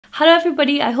Hello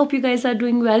everybody, I hope you guys are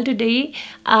doing well today.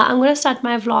 I'm gonna start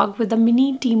my vlog with a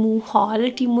mini Temu haul.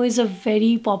 Temu is a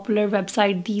very popular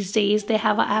website these days. They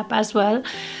have an app as well.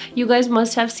 You guys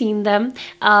must have seen them.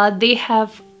 They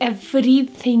have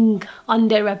everything on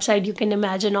their website you can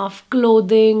imagine, of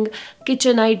clothing,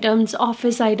 kitchen items,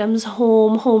 office items,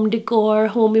 home decor,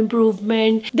 home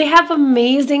improvement. They have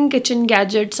amazing kitchen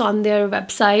gadgets on their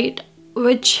website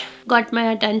which got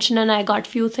my attention, and I got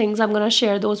few things. I'm gonna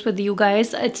share those with you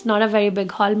guys. It's not a very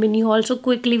big haul, mini haul, so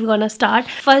quickly we're gonna start.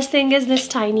 First thing is this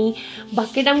tiny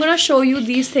bucket. I'm gonna show you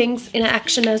these things in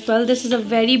action as well. This is a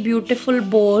very beautiful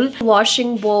bowl,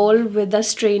 washing bowl with a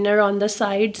strainer on the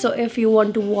side. So if you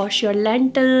want to wash your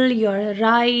lentil, your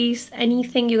rice,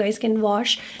 anything, you guys can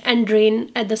wash and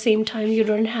drain at the same time. You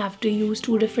don't have to use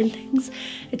two different things.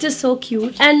 It's just so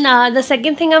cute. And the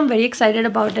second thing I'm very excited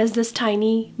about is this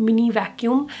tiny mini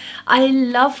vacuum. I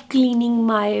love cleaning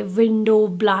my window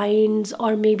blinds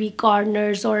or maybe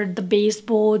corners or the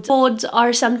baseboards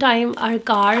or sometimes our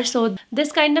car. So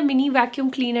this kind of mini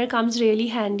vacuum cleaner comes really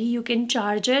handy. You can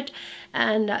charge it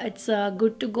and it's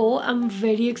good to go. I'm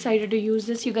very excited to use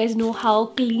this. You guys know how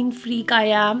clean freak I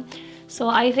am. So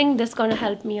I think this is gonna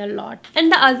help me a lot. And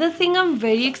the other thing I'm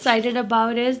very excited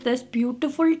about is this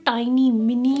beautiful tiny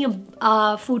mini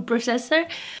food processor.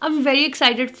 I'm very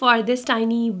excited for this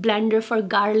tiny blender for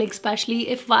garlic, especially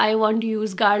if I want to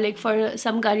use garlic for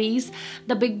some curries.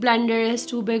 The big blender is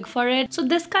too big for it. So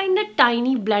this kind of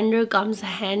tiny blender comes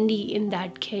handy in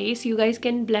that case. You guys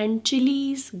can blend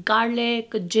chilies,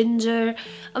 garlic, ginger.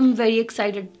 I'm very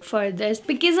excited for this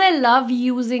because I love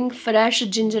using fresh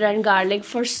ginger and garlic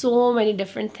for so many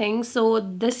different things. So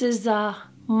this is a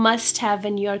must have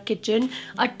in your kitchen,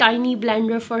 a tiny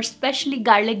blender for especially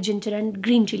garlic, ginger and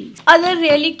green chilies. Other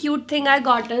really cute thing I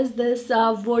got is this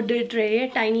wood tray,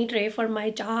 tiny tray for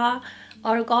my cha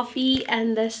or coffee,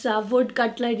 and this wood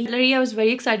cutlery. I was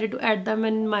very excited to add them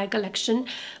in my collection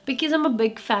because I'm a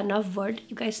big fan of wood.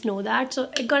 You guys know that. So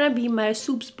it's gonna be my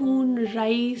soup spoon,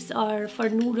 rice, or for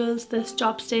noodles, this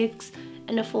chopsticks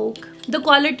and a fork. The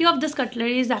quality of this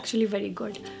cutlery is actually very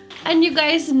good. And you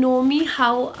guys know me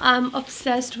how I'm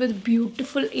obsessed with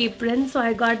beautiful aprons. So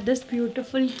I got this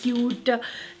beautiful cute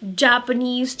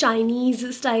Japanese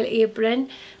Chinese style apron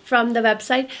from the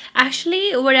website.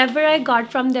 Actually, wherever I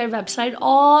got from their website,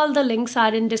 all the links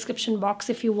are in description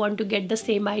box if you want to get the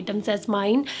same items as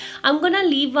mine. I'm gonna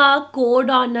leave a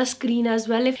code on the screen as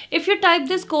well. If you type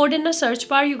this code in the search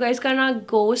bar, you guys gonna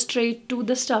go straight to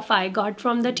the stuff I got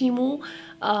from the Temu.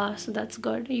 So that's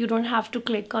good. You don't have to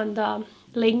click on the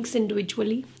links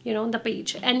individually, you know, the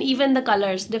page, and even the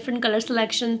colors, different color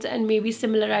selections and maybe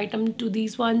similar item to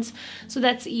these ones. So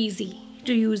that's easy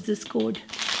to use this code.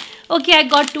 Okay, I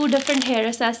got two different hair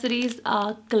accessories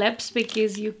clips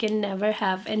because you can never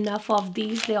have enough of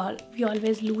these. We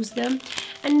always lose them.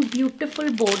 And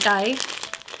beautiful bow tie.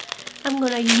 I'm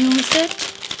gonna use it.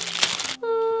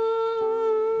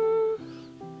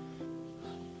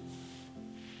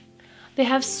 They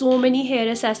have so many hair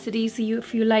accessories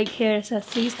if you like hair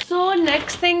accessories. So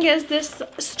next thing is this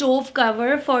stove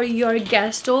cover for your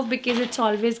gas stove because it's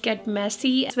always get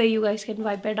messy. This way you guys can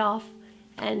wipe it off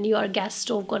and your gas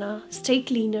stove gonna stay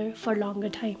cleaner for longer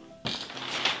time.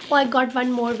 Oh, I got one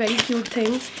more very cute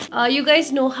thing. You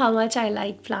guys know how much I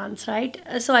like plants, right?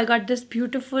 So I got this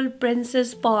beautiful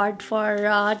princess pot for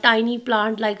a tiny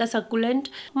plant like a succulent.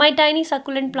 My tiny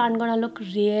succulent plant gonna look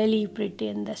really pretty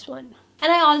in this one.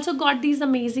 And I also got these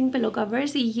amazing pillow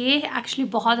covers. ये actually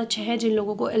बहुत अच्छे हैं जिन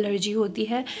लोगों को allergy होती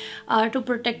है, to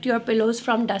protect your pillows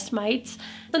from dust mites.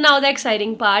 So now the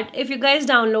exciting part. If you guys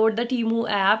download the Temu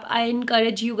app, I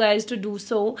encourage you guys to do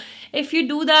so. If you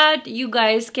do that, you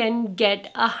guys can get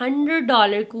a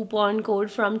 $100 coupon code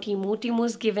from Temu. Temu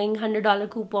is giving $100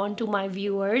 coupon to my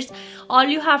viewers. All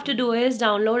you have to do is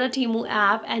download a Temu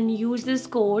app and use this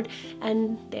code,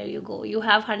 and there you go. You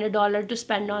have $100 to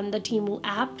spend on the Temu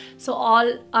app. So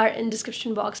all are in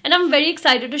description box, and I'm very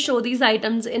excited to show these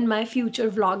items in my future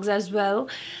vlogs as well.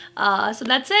 So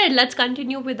that's it. Let's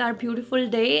continue with our beautiful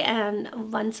day,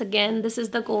 and once again, this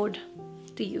is the code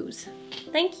to use.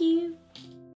 Thank you.